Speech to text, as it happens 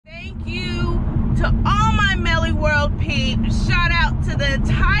to all my Melly World peeps. Shout out to the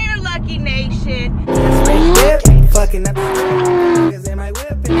entire Lucky Nation. Fucking up in my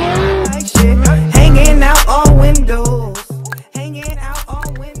whip and shit. Hanging out all windows. Hanging out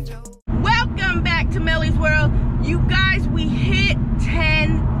all windows. Welcome back to Melly's World. You guys, we hit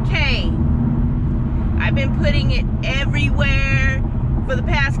 10K. I've been putting it everywhere for the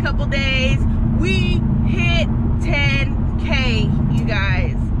past couple days. We hit 10K, you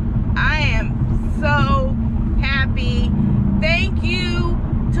guys. I am so happy. Thank you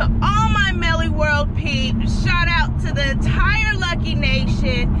to all my Melly World peeps. Shout out to the entire Lucky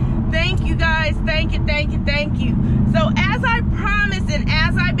Nation. Thank you guys. Thank you, thank you, thank you. So as I promised and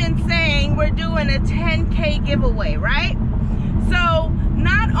as I've been saying, we're doing a 10K giveaway, right? So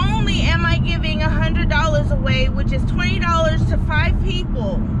not only am I giving $100 away, which is $20 to 5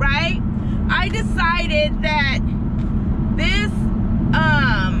 people, right? I decided that this,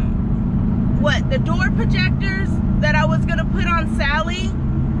 the door projectors that I was gonna put on Sally,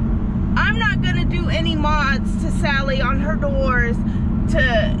 I'm not gonna do any mods to Sally on her doors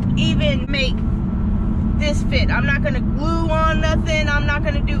to even make this fit. I'm not gonna glue on nothing. I'm not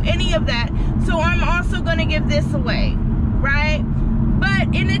gonna do any of that. So I'm also gonna give this away, right?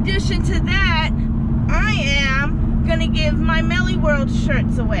 But in addition to that, I am gonna give my Melly World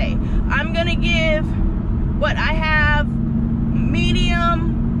shirts away. I'm gonna give what I have: medium,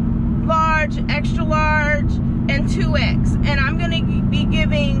 large, extra large, and 2X. And I'm gonna be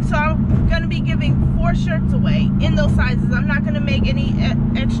giving, so I'm gonna be giving 4 shirts away in those sizes. I'm not gonna make any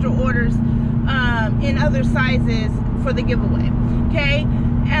extra orders in other sizes for the giveaway, okay?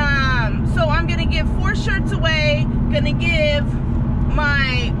 So I'm gonna give 4 shirts away, gonna give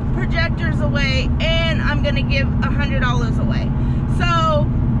my projectors away, and I'm gonna give $100 away. So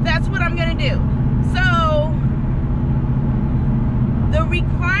that's what I'm gonna do. So the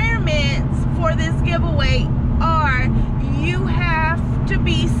requirements for this giveaway are: you have to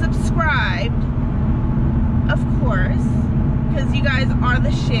be subscribed, of course, because you guys are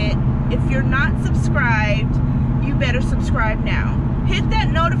the shit. If you're not subscribed, you better subscribe now. Hit that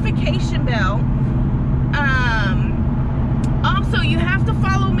notification bell. Also, you have to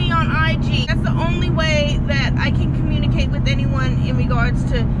follow me on IG. That's the only way that I can communicate with anyone in regards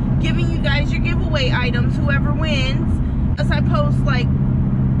to giving you guys your giveaway items, whoever wins. As I post like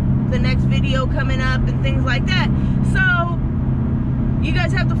the next video coming up and things like that. So you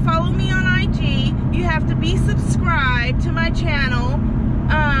guys have to follow me on IG. You have to be subscribed to my channel.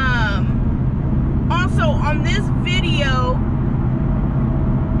 Also on this video,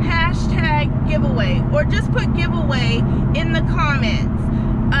 hashtag giveaway, or just put giveaway in the comments.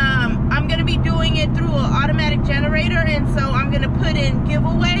 I'm gonna be doing it through an automatic generator, and so I'm gonna put in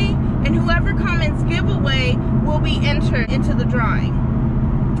giveaway, and whoever comments giveaway will be entered into the drawing.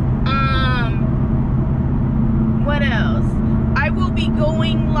 What else? I will be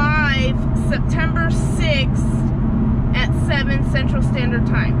going live September 6th at 7 Central Standard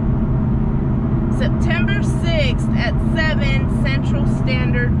Time. September 6th at 7 Central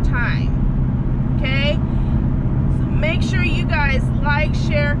Standard Time. Okay? So make sure you guys like,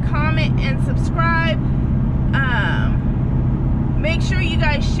 share, comment, and subscribe. Make sure you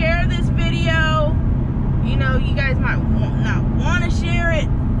guys share this video. You know, you guys might not want to share it,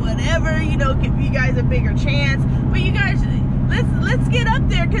 whatever, you know, give you guys a bigger chance. But you guys, let's get up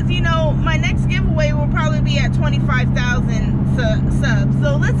there, because, you know, my next giveaway will probably be at 25,000 subs.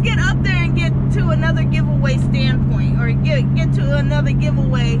 So let's get up there and get to another giveaway standpoint, or get to another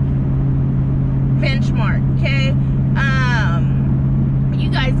giveaway benchmark, okay? You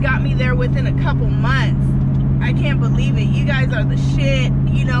guys got me there within a couple months. I can't believe it. You guys are the shit.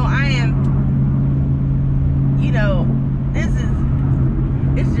 You know, I am, you know,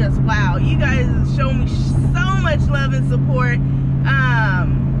 it's just wow. You guys show me so much love and support.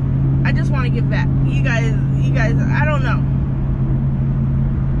 I just want to give back. You guys, I don't know.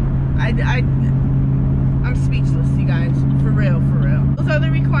 I'm speechless, you guys. For real, for real. Those are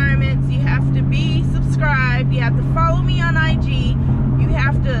the requirements. You have to be subscribed. You have to follow me on IG. You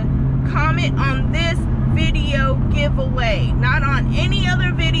have to comment on this video giveaway. Not on any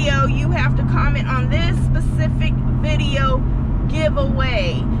other video. You have to comment on this specific video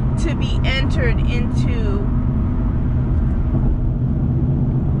giveaway to be entered into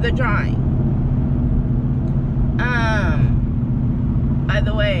the drawing. By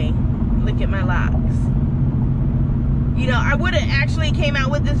the way, look at my locks. You know, I would have actually came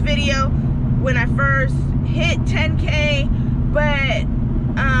out with this video when I first hit 10K, but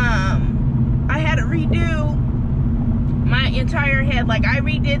I had to redo my entire head. Like, I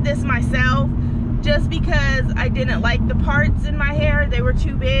redid this myself just because I didn't like the parts in my hair. They were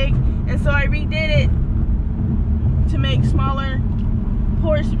too big, And so I redid it to make smaller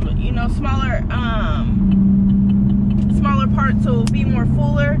portions, you know, smaller parts, so it'll be more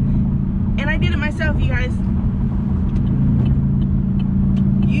fuller. And I did it myself, you guys.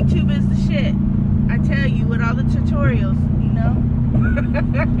 YouTube is the shit, I tell you, with all the tutorials, you know.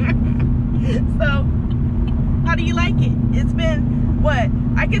 So how do you like it? It's been, what,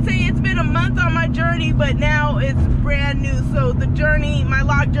 I could say it's been a month on my journey, but now it's brand new. So the journey, my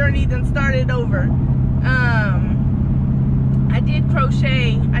lock journey, then started over. I did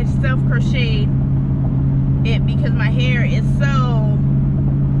crochet. I self-crocheted it because my hair is so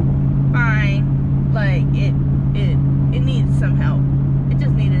fine. Like it needs some help. It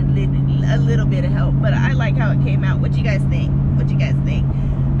just needed a little bit of help, but I like how it came out. What you guys think? What you guys think?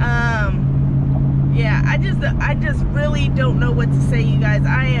 Yeah, I just really don't know what to say, you guys.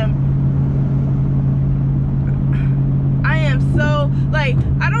 I am so, like,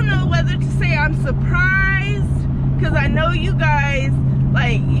 I don't know whether to say I'm surprised, because I know you guys,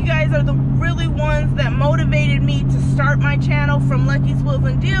 like, you guys are the really ones that motivated me to start my channel from Lucky's Wheels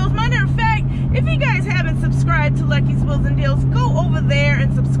and Deals. Matter of fact, if you guys haven't subscribed to Lucky's Wheels and Deals, go over there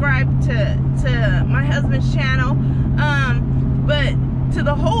and subscribe to my husband's channel. But to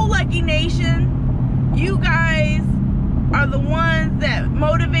the whole Lucky Nation, you guys are the ones that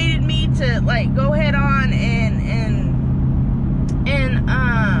motivated me to, like, go head on and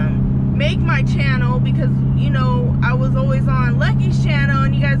make my channel, because, you know, I was always on Lucky's channel,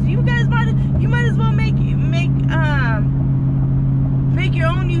 and you guys might as well make your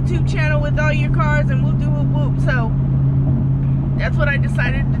own YouTube channel with all your cars, and whoop de whoop whoop. So that's what I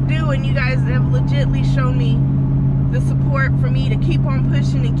decided to do, and you guys have legitly shown me the support for me to keep on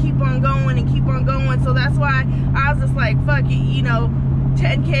pushing and keep on going and keep on going. So that's why I was just like, fuck it, you know,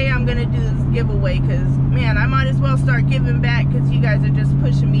 10K, I'm gonna do this giveaway, because, man, I might as well start giving back, because you guys are just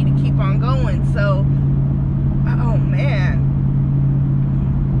pushing me to keep on going. So, oh man,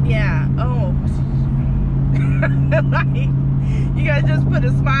 yeah, oh, like, you guys just put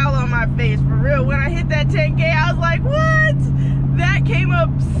a smile on my face, for real. When I hit that 10K, I was like, what? That came up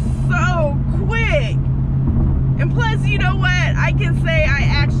so quick. And plus, you know what? I can say I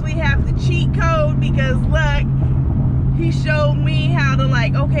actually have the cheat code, because look, he showed me how to,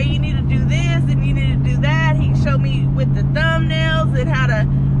 like, okay, you need to do this and you need to do that. He showed me with the thumbnails and how to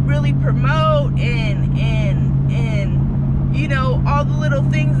really promote and you know, all the little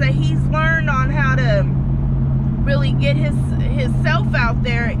things that he's learned on how to really get his self out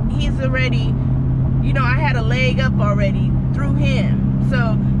there. He's already, you know, I had a leg up already through him.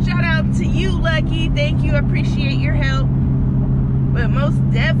 So shout out to you, Lucky. Thank you. I appreciate your help. But most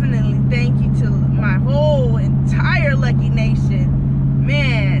definitely thank you to my whole entire Lucky Nation,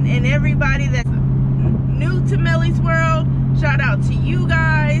 man, and everybody that's new to Melly's World. Shout out to you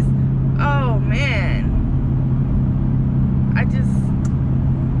guys. Oh man,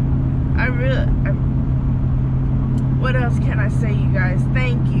 what else can I say, you guys?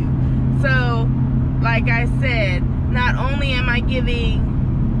 Thank you. So, like I said, not only am I giving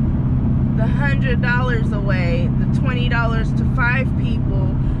the $100 away, the $20 to 5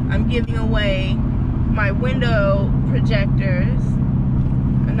 people, I'm giving away my window projectors,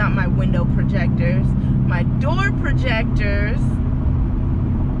 not my window projectors, my door projectors.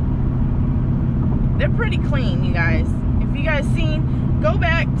 They're pretty clean, you guys. If you guys seen, go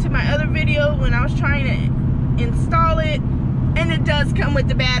back to my other video when I was trying to install it, and it does come with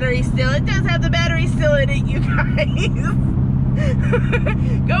the battery still. It does have the battery still in it, you guys.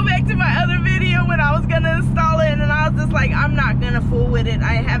 Go back to my other video when I was gonna install it, and I was just like, I'm not gonna fool with it.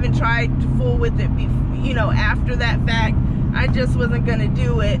 I haven't tried to fool with it, you know, after that fact. I just wasn't gonna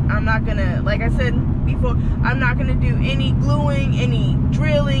do it. I'm not gonna, like I said before, I'm not gonna do any gluing, any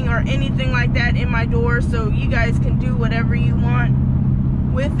drilling, or anything like that in my door. So you guys can do whatever you want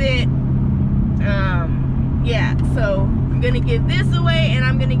with it. Yeah, so I'm gonna give this away, and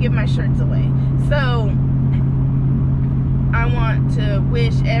I'm gonna give my shirts away. So I want to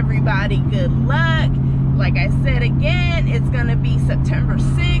wish everybody good luck. Like I said again, it's gonna be September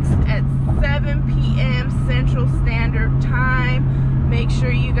 6th at 7 p.m. Central Standard Time. Make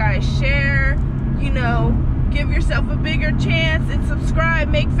sure you guys share, you know, give yourself a bigger chance, and subscribe.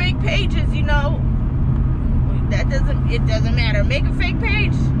 Make fake pages, you know, it doesn't matter. Make a fake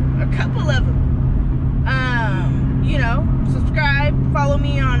page, a couple of them. You know, subscribe, follow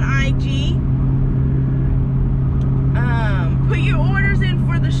me on IG. Put your orders in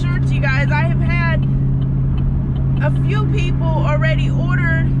for the shirts, you guys. I have had a few people already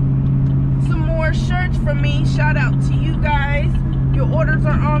order some more shirts from me. Shout out to you guys. Your orders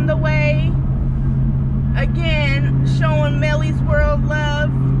are on the way. Again, showing Melly's World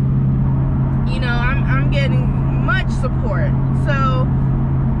love. support. So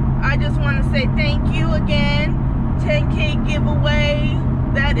I just want to say thank you again. 10K giveaway,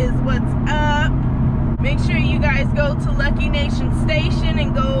 that is what's up. Make sure you guys go to Lucky Nation Station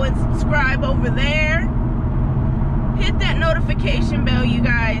and go and subscribe over there. Hit that notification bell, you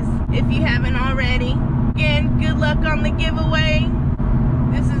guys, if you haven't already. Again, good luck on the giveaway.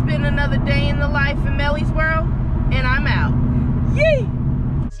 This has been another day in the life in Melly's World, and I'm out. Yee!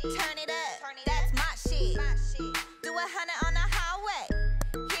 Turn it up, that's my shit. Do 100 on the highway.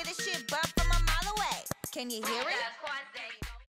 Hear the shit bump from a mile away. Can you hear it?